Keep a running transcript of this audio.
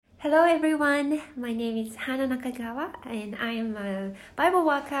Hello everyone, my name is Hana Nakagawa and I am a Bible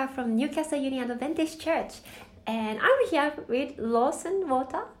worker from Newcastle Union Adventist Church, and I'm here with Lawson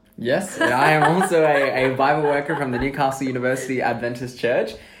Walter. Yes, and I am also a Bible worker from the Newcastle University Adventist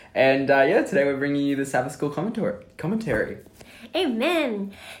Church, and today we're bringing you the Sabbath School commentary.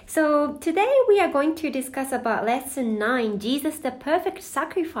 Amen. So today we are going to discuss about lesson 9, Jesus the perfect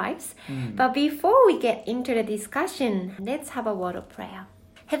sacrifice. But before we get into the discussion, let's have a word of prayer.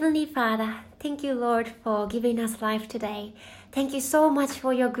 Heavenly Father, thank you, Lord, for giving us life today. Thank you so much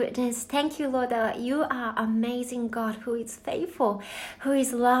for your goodness. Thank you, Lord, that you are amazing God who is faithful, who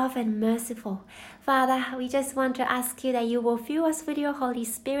is love and merciful. Father, we just want to ask you that you will fill us with your Holy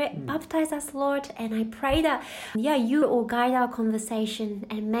Spirit, baptize us, Lord, and I pray that, you will guide our conversation,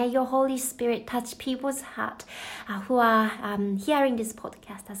 and may your Holy Spirit touch people's heart who are hearing this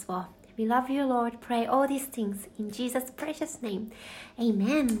podcast as well. We love you, Lord. Pray all these things in Jesus' precious name.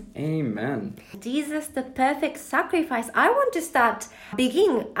 Amen. Amen. Jesus, the perfect sacrifice. I want to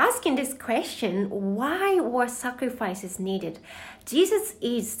begin asking this question. Why were sacrifices needed? Jesus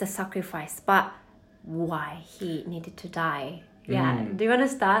is the sacrifice, but why he needed to die? Yeah. Do you want to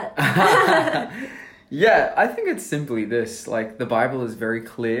start? Yeah, I think it's simply this. The Bible is very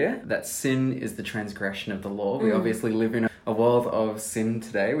clear that sin is the transgression of the law. We obviously live in a world of sin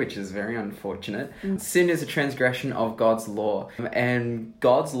today, which is very unfortunate. Sin is a transgression of God's law. And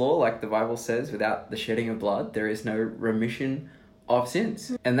God's law, like the Bible says, without the shedding of blood, there is no remission of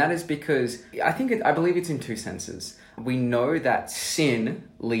sins. And that is because, I believe it's in two senses. We know that sin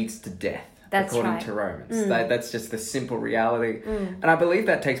leads to death. That's according right. to Romans. That's just the simple reality. And I believe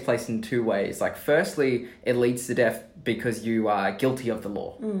that takes place in two ways. Firstly, it leads to death because you are guilty of the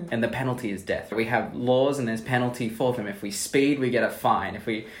law, and the penalty is death. We have laws and there's penalty for them. If we speed, we get a fine. If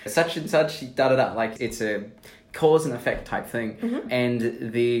we such and such, it's a cause and effect type thing.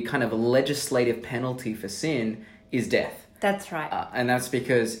 And the kind of legislative penalty for sin is death. That's right. And that's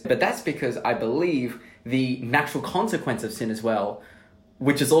because I believe the natural consequence of sin as well,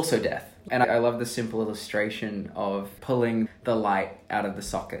 which is also death. And I love the simple illustration of pulling the light out of the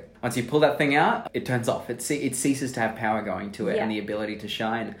socket. Once you pull that thing out, it turns off. It ceases to have power going to it and the ability to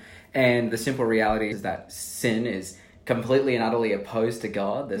shine. And the simple reality is that sin is completely and utterly opposed to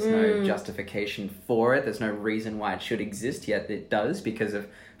God. There's no justification for it. There's no reason why it should exist, yet it does because of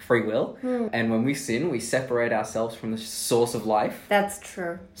free will. And when we sin, we separate ourselves from the source of life. That's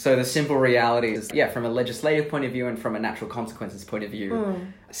true. So the simple reality is, from a legislative point of view and from a natural consequences point of view,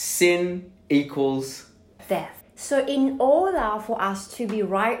 sin equals death. So in order for us to be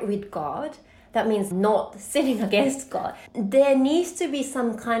right with God, that means not sinning against God, there needs to be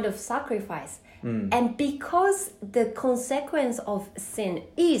some kind of sacrifice. And because the consequence of sin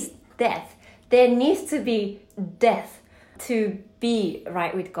is death, there needs to be death to be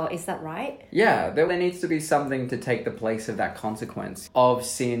right with God. Is that right? Yeah, there needs to be something to take the place of that consequence of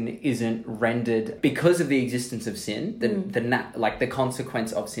sin isn't rendered because of the existence of sin. The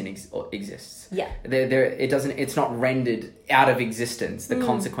consequence of sin exists. Yeah. It's not rendered out of existence. The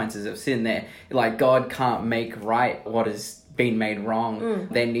consequences of sin there, God can't make right what is been made wrong.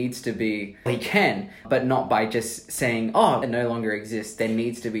 There needs to be, he can, but not by just saying, it no longer exists. There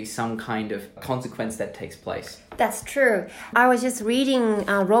needs to be some kind of consequence that takes place. That's true. I was just reading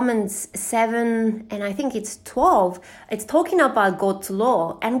Romans 7 and I think it's 12. It's talking about God's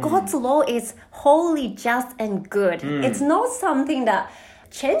law, and God's law is holy, just and good. It's not something that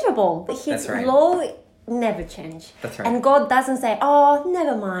changeable. His law never change. That's right. And God doesn't say,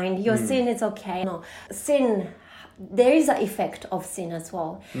 never mind, your sin is okay. No, sin, there is an effect of sin as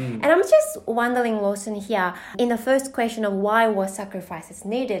well. And I'm just wondering, Lawson, here, in the first question of why were sacrifices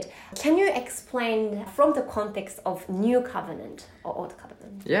needed, can you explain from the context of New Covenant or Old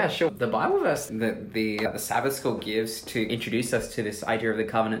Covenant? Yeah, sure. The Bible verse that the Sabbath School gives to introduce us to this idea of the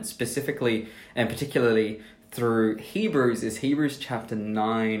covenant specifically and particularly through Hebrews is Hebrews chapter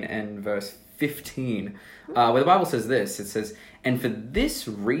 9 and verse 15, where the Bible says this. It says, "And for this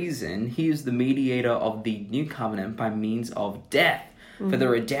reason, he is the mediator of the new covenant by means of death, for the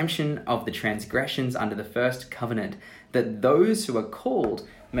redemption of the transgressions under the first covenant, that those who are called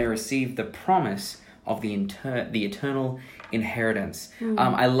may receive the promise of the eternal inheritance."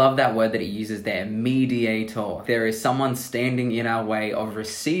 I love that word that it uses there, mediator. There is someone standing in our way of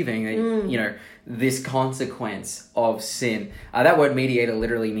receiving, this consequence of sin. That word mediator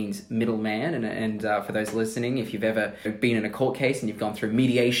literally means middleman. And for those listening, if you've ever been in a court case and you've gone through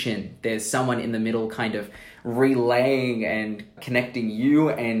mediation, there's someone in the middle kind of relaying and connecting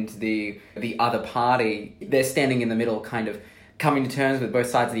you and the other party. They're standing in the middle kind of coming to terms with both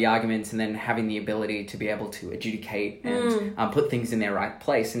sides of the arguments and then having the ability to be able to adjudicate and put things in their right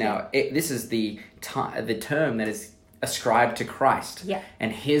place. Now, this is the term that is ascribed to Christ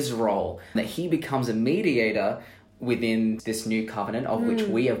and his role, that he becomes a mediator within this new covenant of which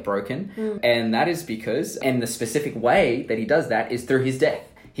we have broken. And that is because, and the specific way that he does that is through his death.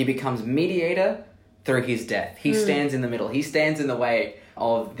 He becomes mediator through his death. He stands in the middle. He stands in the way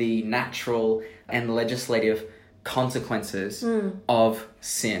of the natural and legislative consequences of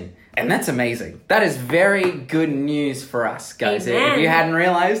sin. And that's amazing. That is very good news for us, guys. Amen. If you hadn't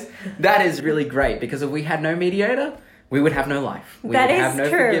realized, that is really great, because if we had no mediator, we would have no life. We would have no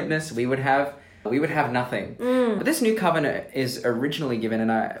forgiveness. We would have nothing. But this new covenant is originally given,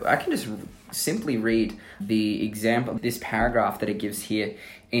 and I can just simply read the example, this paragraph that it gives here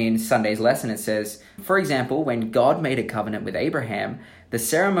in Sunday's lesson. It says, for example, when God made a covenant with Abraham, the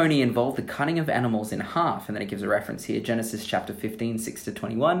ceremony involved the cutting of animals in half. And then it gives a reference here, Genesis chapter 15,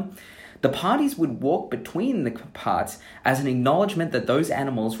 6-21. The parties would walk between the parts as an acknowledgement that those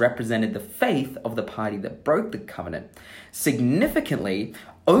animals represented the faith of the party that broke the covenant. Significantly,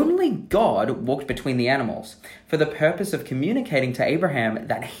 only God walked between the animals for the purpose of communicating to Abraham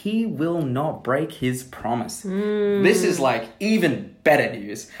that he will not break his promise. This is like even better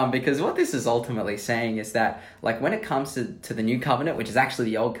news, because what this is ultimately saying is that, like, when it comes to the new covenant, which is actually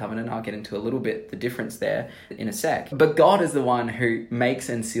the old covenant, I'll get into a little bit the difference there in a sec, but God is the one who makes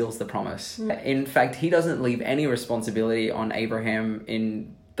and seals the promise. In fact, he doesn't leave any responsibility on Abraham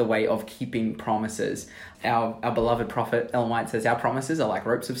in the way of keeping promises. Our beloved prophet Ellen White says our promises are like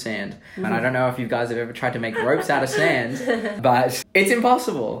ropes of sand. And I don't know if you guys have ever tried to make ropes out of sand, but it's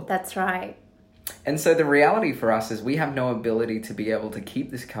impossible. That's right. And so the reality for us is we have no ability to be able to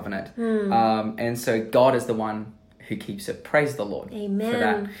keep this covenant. And so God is the one who keeps it. Praise the Lord. Amen. For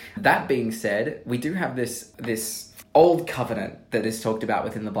that. That being said, we do have this old covenant that is talked about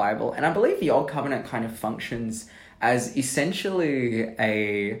within the Bible. And I believe the old covenant kind of functions as essentially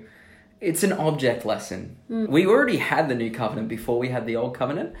it's an object lesson. We already had the new covenant before we had the old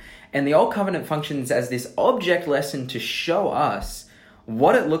covenant. And the old covenant functions as this object lesson to show us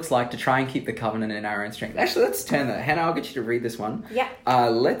what it looks like to try and keep the covenant in our own strength. Actually, let's turn that. Hannah, I'll get you to read this one. Yeah.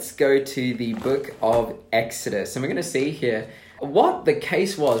 Let's go to the book of Exodus. And we're going to see here what the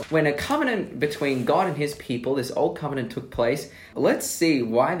case was when a covenant between God and his people, this old covenant, took place. Let's see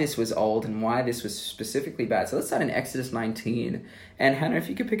why this was old and why this was specifically bad. So let's start in Exodus 19. And Hannah, if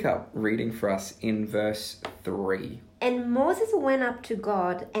you could pick up reading for us in verse 3. And Moses went up to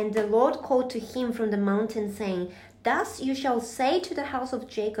God, and the Lord called to him from the mountain, saying, Thus you shall say to the house of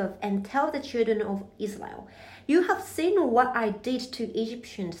Jacob, and tell the children of Israel, You have seen what I did to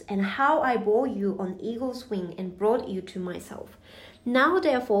Egyptians, and how I bore you on eagle's wing and brought you to myself. Now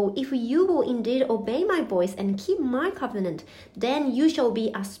therefore, if you will indeed obey my voice and keep my covenant, then you shall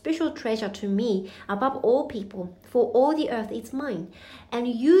be a special treasure to me above all people, for all the earth is mine. And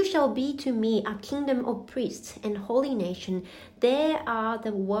you shall be to me a kingdom of priests and holy nation. There are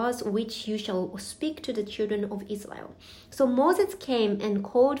the words which you shall speak to the children of Israel. So Moses came and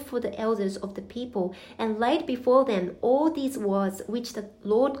called for the elders of the people and laid before them all these words which the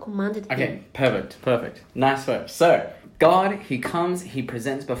Lord commanded him. Okay, perfect. Nice work. So, God, he comes, he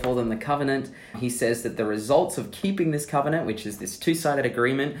presents before them the covenant. He says that the results of keeping this covenant, which is this two-sided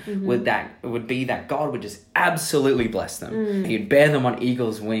agreement, would be that God would just absolutely bless them. He'd bear them on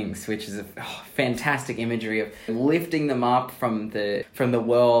eagle's wings, which is a fantastic imagery of lifting them up from the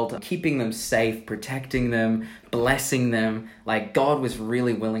world, keeping them safe, protecting them, blessing them. Like, God was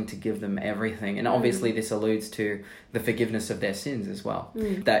really willing to give them everything. And obviously this alludes to the forgiveness of their sins as well.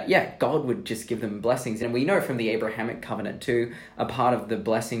 That, God would just give them blessings. And we know from the Abrahamic covenant too, a part of the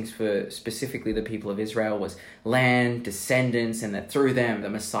blessings for specifically the people of Israel was land, descendants, and that through them the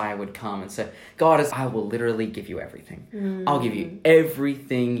Messiah would come. And so God is, I will literally give you everything. I'll give you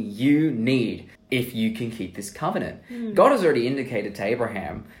everything you need if you can keep this covenant. God has already indicated to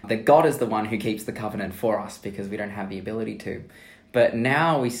Abraham that God is the one who keeps the covenant for us because we don't have the ability to. But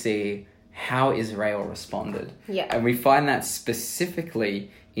now we see how Israel responded. And we find that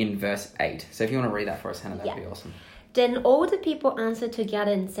specifically in verse 8. So if you want to read that for us, Hannah, that'd be awesome. Then all the people answered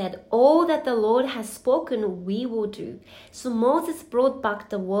together and said, All that the Lord has spoken we will do. So Moses brought back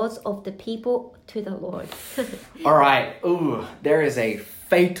the words of the people to the Lord. All right. There is a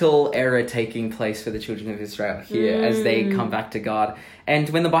fatal error taking place for the children of Israel here as they come back to God. And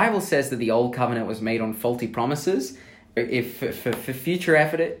when the Bible says that the old covenant was made on faulty promises, if for future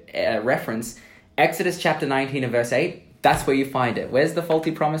reference, Exodus chapter 19 and verse 8, that's where you find it. Where's the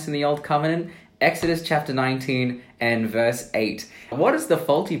faulty promise in the old covenant? Exodus chapter 19 and verse 8. What is the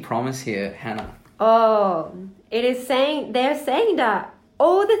faulty promise here, Hannah? Oh, they're saying that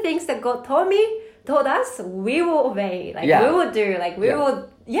all the things that God told us, we will obey. Like we will do. Like we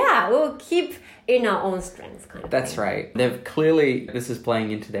will keep in our own strength, kind of That's thing. right. They've clearly, this is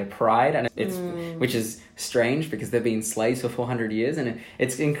playing into their pride, and it's which is strange because they've been slaves for 400 years, and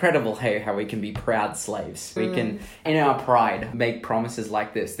it's incredible how we can be proud slaves. We can, in our pride, make promises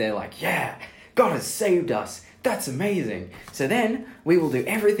like this. They're like, yeah, God has saved us. That's amazing. So then we will do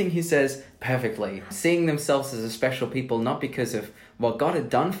everything he says perfectly, seeing themselves as a special people, not because of what God had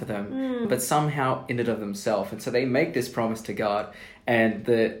done for them, but somehow in it of themselves. And so they make this promise to God, and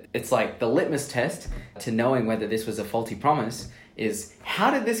it's like the litmus test to knowing whether this was a faulty promise is, how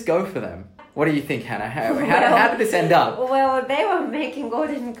did this go for them? What do you think, Hannah? How did this end up? Well, they were making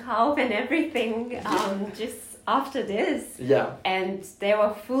golden calf and everything just after this. Yeah. And they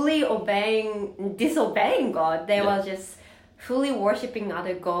were fully disobeying God. They were just fully worshipping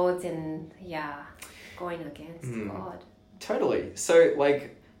other gods and, going against God. Totally. So,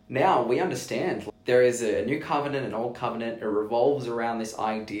 now we understand there is a new covenant, an old covenant. It revolves around this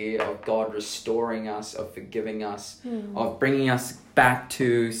idea of God restoring us, of forgiving us, of bringing us back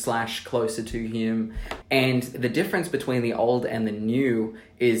to / closer to him. And the difference between the old and the new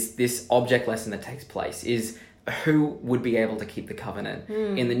is this object lesson that takes place, is who would be able to keep the covenant.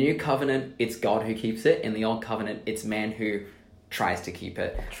 In the new covenant, it's God who keeps it. In the old covenant, it's man who tries to keep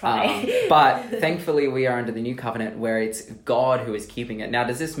it. But thankfully we are under the new covenant where it's God who is keeping it. Now,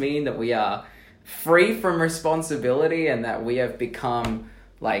 does this mean that we are free from responsibility and that we have become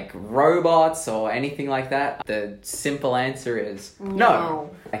like robots or anything like that? The simple answer is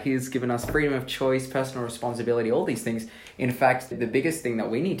no. He's given us freedom of choice, personal responsibility, all these things. In fact, the biggest thing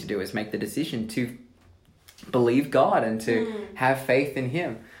that we need to do is make the decision to believe God and to have faith in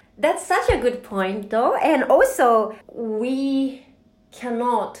him. That's such a good point, though. And also, we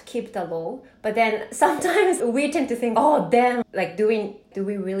cannot keep the law. But then sometimes we tend to think, oh, damn, do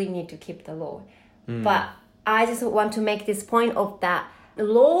we really need to keep the law? But I just want to make this point of that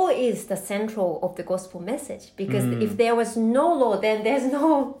law is the central of the gospel message. Because if there was no law, then there's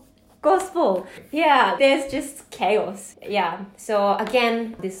no gospel. Yeah, there's just chaos. Yeah. So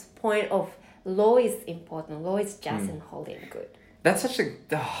again, this point of law is important. Law is just and holy and good. That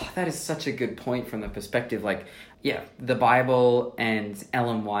is such a good point from the perspective, the Bible and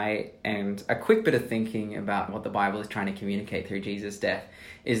Ellen White, and a quick bit of thinking about what the Bible is trying to communicate through Jesus' death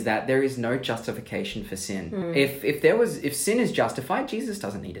is that there is no justification for sin. If sin is justified, Jesus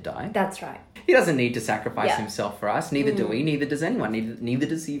doesn't need to die. That's right. He doesn't need to sacrifice himself for us. Neither do we. Neither does anyone. Neither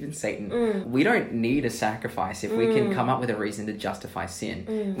does even Satan. We don't need a sacrifice if we can come up with a reason to justify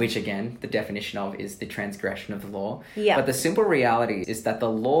sin, which again, the definition of is the transgression of the law. Yeah. But the simple reality is that the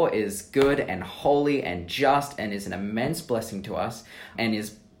law is good and holy and just and is an immense blessing to us and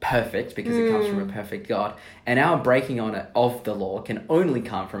is perfect because it comes from a perfect God. And our breaking of the law can only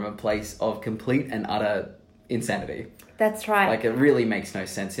come from a place of complete and utter insanity. That's right. It really makes no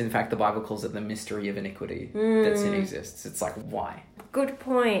sense. In fact, the Bible calls it the mystery of iniquity that sin exists. It's why? Good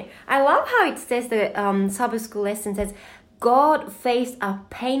point. I love how it says the Sabbath school lesson says, God faced a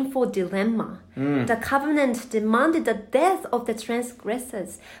painful dilemma. The covenant demanded the death of the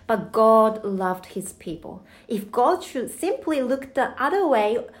transgressors, but God loved his people. If God should simply look the other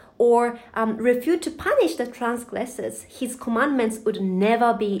way or refuse to punish the transgressors, his commandments would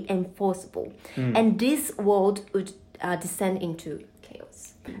never be enforceable. And this world would descend into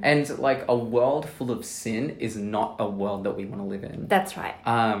chaos. And a world full of sin is not a world that we want to live in. That's right.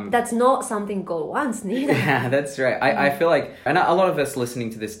 That's not something God wants neither. Yeah, that's right. I feel and a lot of us listening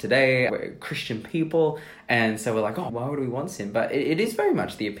to this today, we're Christian people, and so we're why would we want sin? But it is very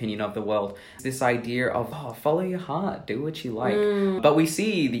much the opinion of the world. This idea of follow your heart, do what you like. But we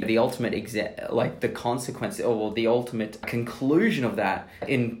see the ultimate the consequence or the ultimate conclusion of that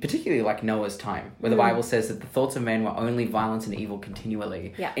in particularly Noah's time, where the Bible says that the thoughts of man were only violence and evil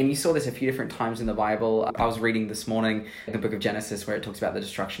continually. Yeah. And you saw this a few different times in the Bible. I was reading this morning the book of Genesis where it talks about the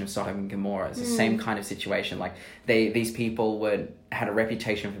destruction of Sodom and Gomorrah. It's the same kind of situation. These people had a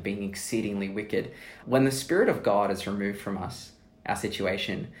reputation for being exceedingly wicked. When the Spirit of God is removed from us, our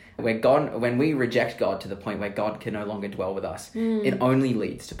situation, when we reject God to the point where God can no longer dwell with us, it only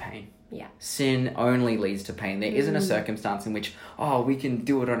leads to pain. Yeah. Sin only leads to pain. There isn't a circumstance in which, we can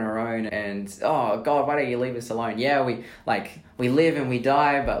do it on our own and, God, why don't you leave us alone? Yeah, we we live and we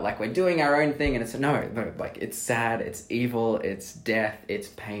die, but like we're doing our own thing. And it's no, like it's sad, it's evil, it's death, it's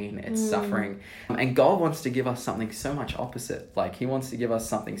pain, it's suffering. And God wants to give us something so much opposite. Like he wants to give us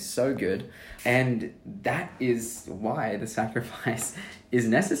something so good. And that is why the sacrifice is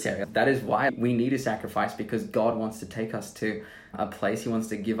necessary. That is why we need a sacrifice, because God wants to take us to a place. He wants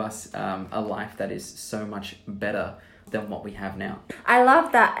to give us a life that is so much better than what we have now. I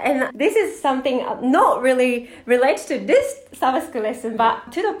love that. And this is something not really related to this Sabbath school lesson, but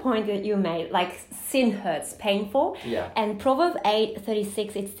to the point that you made, like sin hurts, painful. Yeah. And Proverbs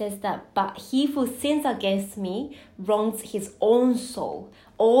 8:36, it says that, but he who sins against me wrongs his own soul.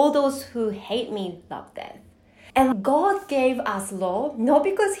 All those who hate me love death. And God gave us law, not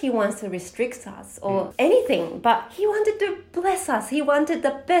because he wants to restrict us or anything, but he wanted to bless us. He wanted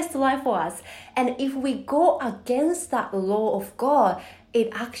the best life for us. And if we go against that law of God, it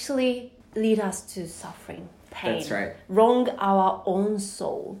actually leads us to suffering, pain. That's right. Wrong our own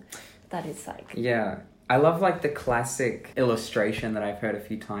soul. That is like... Yeah. I love like the classic illustration that I've heard a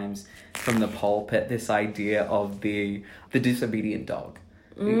few times from the pulpit, this idea of the disobedient dog.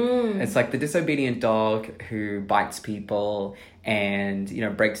 It's like the disobedient dog who bites people and, you know,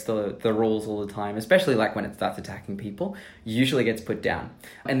 breaks the rules all the time, especially like when it starts attacking people, usually gets put down.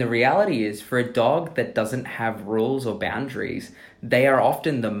 And the reality is, for a dog that doesn't have rules or boundaries, they are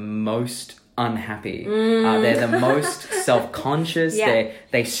often the most unhappy. They're the most self-conscious. Yeah.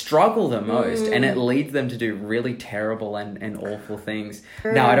 They struggle the most, and it leads them to do really terrible and awful things.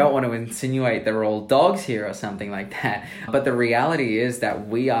 Now, I don't want to insinuate they're all dogs here or something like that, but the reality is that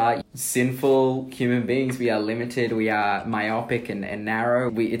we are sinful human beings. We are limited. We are myopic and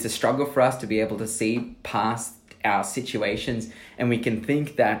narrow. It's a struggle for us to be able to see past our situations, and we can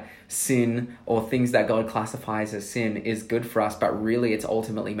think that sin or things that God classifies as sin is good for us, but really it's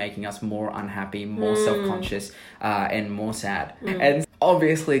ultimately making us more unhappy, more self-conscious, and more sad. And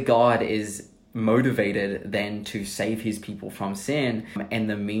obviously God is motivated then to save his people from sin, and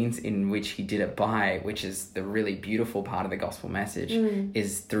the means in which he did it by, which is the really beautiful part of the gospel message,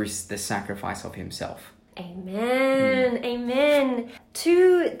 is through the sacrifice of himself. Amen. Amen.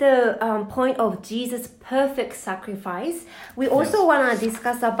 To the point of Jesus' perfect sacrifice, we also want to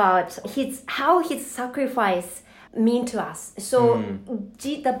discuss about how his sacrifice mean to us. So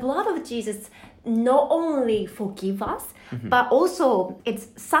the blood of Jesus not only forgive us, but also it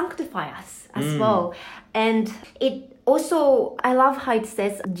sanctify us as well. And it also, I love how it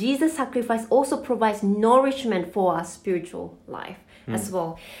says, Jesus' sacrifice also provides nourishment for our spiritual life as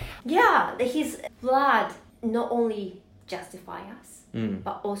well. Yeah, his blood not only justify us,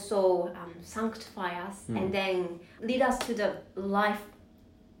 but also sanctify us, and then lead us to the life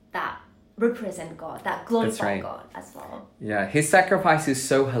that represent God, that glorify God as well. Yeah, his sacrifice is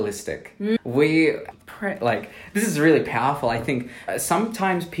so holistic. We pray, like, this is really powerful. I think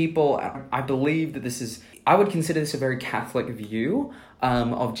sometimes people, I believe that I would consider this a very Catholic view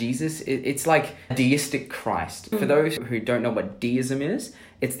of Jesus. It's like deistic Christ. For those who don't know what deism is,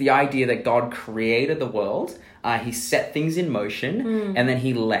 it's the idea that God created the world, he set things in motion, and then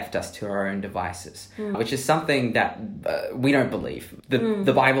he left us to our own devices, which is something that we don't believe.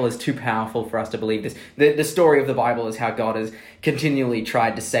 The Bible is too powerful for us to believe this. The story of the Bible is how God has continually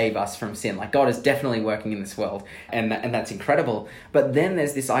tried to save us from sin. Like, God is definitely working in this world, and that's incredible. But then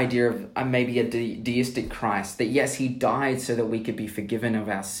there's this idea of maybe a deistic Christ, that yes, he died so that we could be forgiven of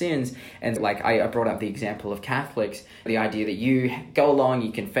our sins. And like I brought up the example of Catholics, the idea that you go along,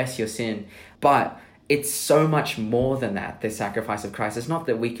 you confess your sin, but it's so much more than that, the sacrifice of Christ. It's not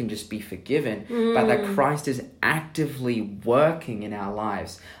that we can just be forgiven, but that Christ is actively working in our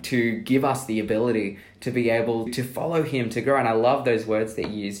lives to give us the ability to be able to follow him, to grow. And I love those words that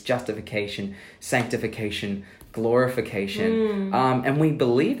you use: justification, sanctification, glorification. And we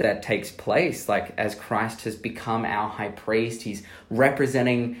believe that takes place, like, as Christ has become our high priest. He's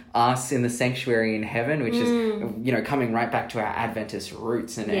representing us in the sanctuary in heaven, which is, you know, coming right back to our Adventist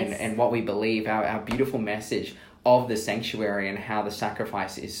roots and what we believe, our beautiful message of the sanctuary, and how the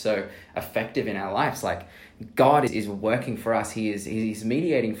sacrifice is so effective in our lives. Like, God is working for us. He's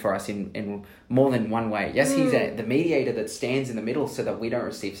mediating for us in more than one way. Yes, he's the mediator that stands in the middle so that we don't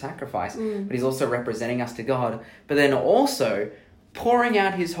receive sacrifice, but he's also representing us to God, but then also pouring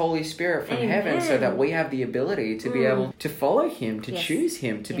out his Holy Spirit from heaven so that we have the ability to be able to follow him, to choose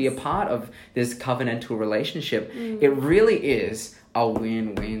him, to be a part of this covenantal relationship. It really is a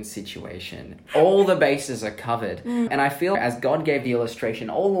win-win situation. All the bases are covered. And I feel, as God gave the illustration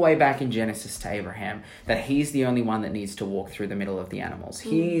all the way back in Genesis to Abraham, that he's the only one that needs to walk through the middle of the animals.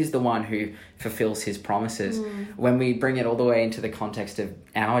 He's the one who fulfills his promises. When we bring it all the way into the context of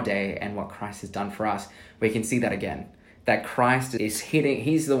our day and what Christ has done for us, we can see that again. that Christ is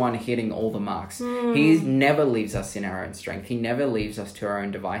he's the one hitting all the marks. He never leaves us in our own strength. He never leaves us to our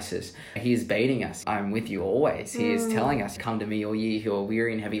own devices. He is baiting us. I'm with you always. He is telling us, come to me, all ye who are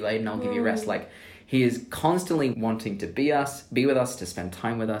weary and heavy laden, I'll give you rest. Like, he is constantly wanting to be with us, to spend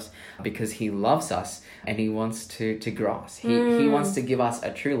time with us, because he loves us and he wants to grow us. He wants to give us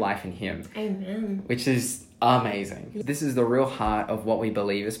a true life in him. Amen. Which is amazing. This is the real heart of what we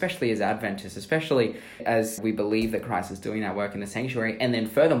believe, especially as Adventists, especially as we believe that Christ is doing that work in the sanctuary, and then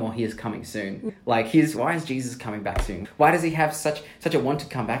furthermore, he is coming soon. Like, why is Jesus coming back soon? Why does he have such a want to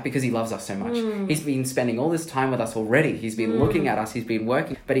come back? Because he loves us so much. He's been spending all this time with us already. He's been looking at us. He's been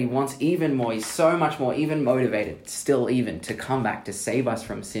working, but he wants even more. He's so much more, even motivated, still even, to come back to save us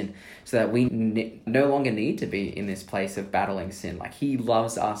from sin, so that we no longer need to be in this place of battling sin. Like, he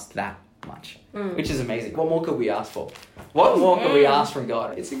loves us that much, which is amazing. What more could we ask for? What more could we ask from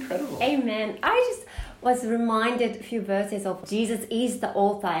God? It's incredible. Amen. I just was reminded a few verses of Jesus is the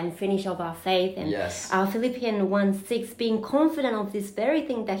author and finisher of our faith, and Philippians 1:6, being confident of this very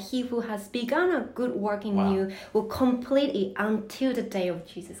thing, that he who has begun a good work in you will complete it until the day of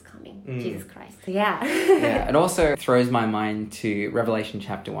Jesus coming. Jesus Christ. Yeah. It also throws my mind to Revelation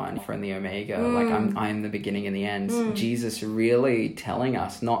chapter 1, from the Omega, like I'm the beginning and the end. Jesus really telling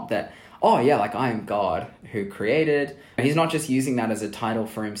us not that, like I am God who created. He's not just using that as a title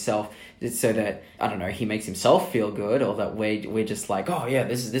for himself, so that, I don't know, he makes himself feel good, or that we're just like,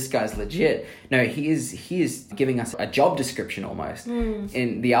 this guy's legit. No, he is giving us a job description almost.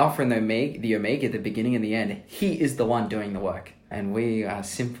 In the Alpha and the Omega, the beginning and the end, he is the one doing the work. And we are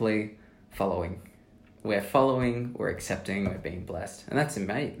simply following. We're following, we're accepting, we're being blessed. And that's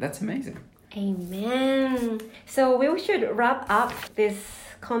amazing. Amen. So we should wrap up this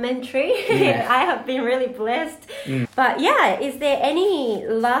commentary. I have been really blessed. But is there any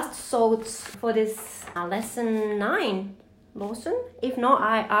last thoughts for this lesson 9, Lawson? If not,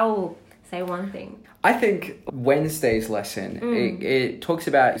 I will say one thing. I think Wednesday's lesson, it talks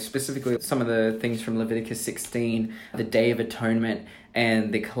about specifically some of the things from Leviticus 16, the Day of Atonement,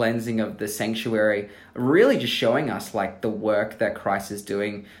 and the cleansing of the sanctuary, really just showing us like the work that Christ is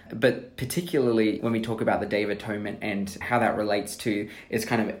doing, but particularly when we talk about the Day of Atonement and how that relates to its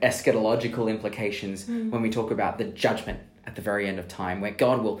kind of eschatological implications when we talk about the judgment at the very end of time, where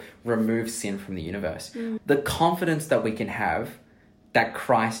God will remove sin from the universe. The confidence that we can have that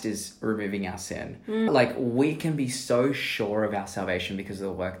Christ is removing our sin. Like, we can be so sure of our salvation because of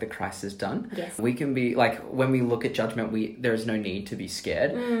the work that Christ has done. Yes. We can be, like, when we look at judgment, there is no need to be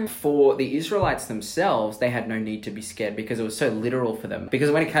scared. For the Israelites themselves, they had no need to be scared because it was so literal for them. Because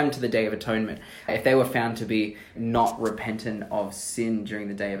when it came to the Day of Atonement, if they were found to be not repentant of sin during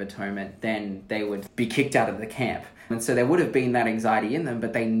the Day of Atonement, then they would be kicked out of the camp. And so there would have been that anxiety in them,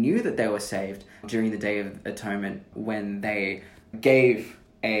 but they knew that they were saved during the Day of Atonement when they gave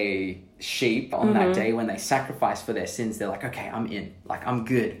a sheep on that day, when they sacrificed for their sins. They're like, okay, I'm in. Like, I'm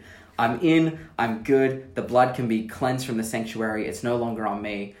good. I'm good. The blood can be cleansed from the sanctuary. It's no longer on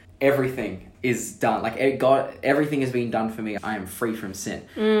me. Everything is done. Like, everything has been done for me. I am free from sin,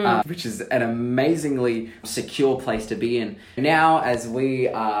 which is an amazingly secure place to be in. Now, as we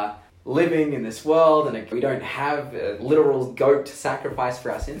are living in this world and we don't have a literal goat to sacrifice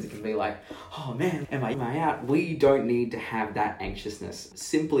for our sins, it can be like, oh man, am I out? We don't need to have that anxiousness,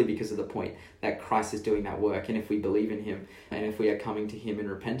 simply because of the point that Christ is doing that work. And if we believe in him and if we are coming to him in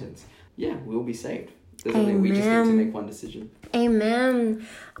repentance, we'll be saved. We just need to make one decision. Amen.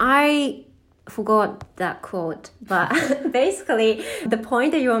 I forgot that quote, but basically the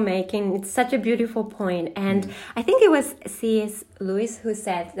point that you are making, it's such a beautiful point. And I think it was C.S. Lewis who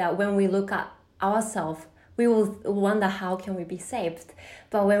said that when we look at ourselves, we will wonder how can we be saved.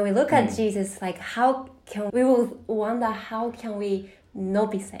 But when we look at Jesus, like we will wonder how can we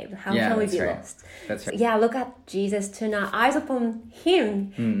not be saved? How can we be lost? That's right. Yeah, look at Jesus, turn our eyes upon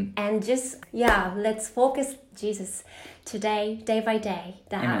him, and just, let's focus Jesus today, day by day.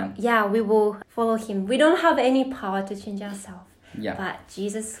 That, we will follow him. We don't have any power to change ourselves, but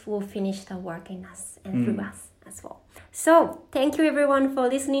Jesus will finish the work in us and through us as well. So, thank you everyone for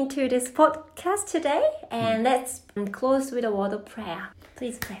listening to this podcast today, and let's close with a word of prayer.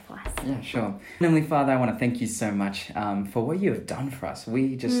 Please pray for us. Yeah, sure. Heavenly Father, I want to thank you so much for what you have done for us.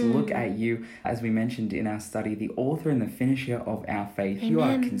 We just look at you, as we mentioned in our study, the author and the finisher of our faith. Amen. You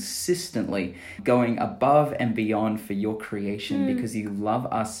are consistently going above and beyond for your creation because you love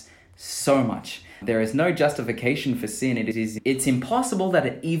us so much. There is no justification for sin. It's impossible that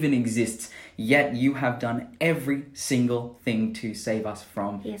it even exists, yet you have done every single thing to save us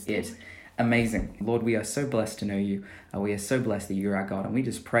from it. amazing. Lord, we are so blessed to know you. We are so blessed that you're our God. And we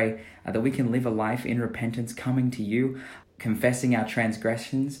just pray that we can live a life in repentance, coming to you, confessing our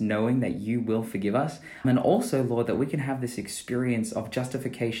transgressions, knowing that you will forgive us. And also, Lord, that we can have this experience of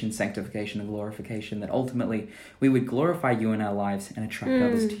justification, sanctification, and glorification, that ultimately we would glorify you in our lives and attract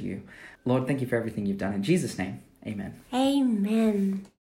others to you. Lord, thank you for everything you've done. In Jesus' name, amen. Amen.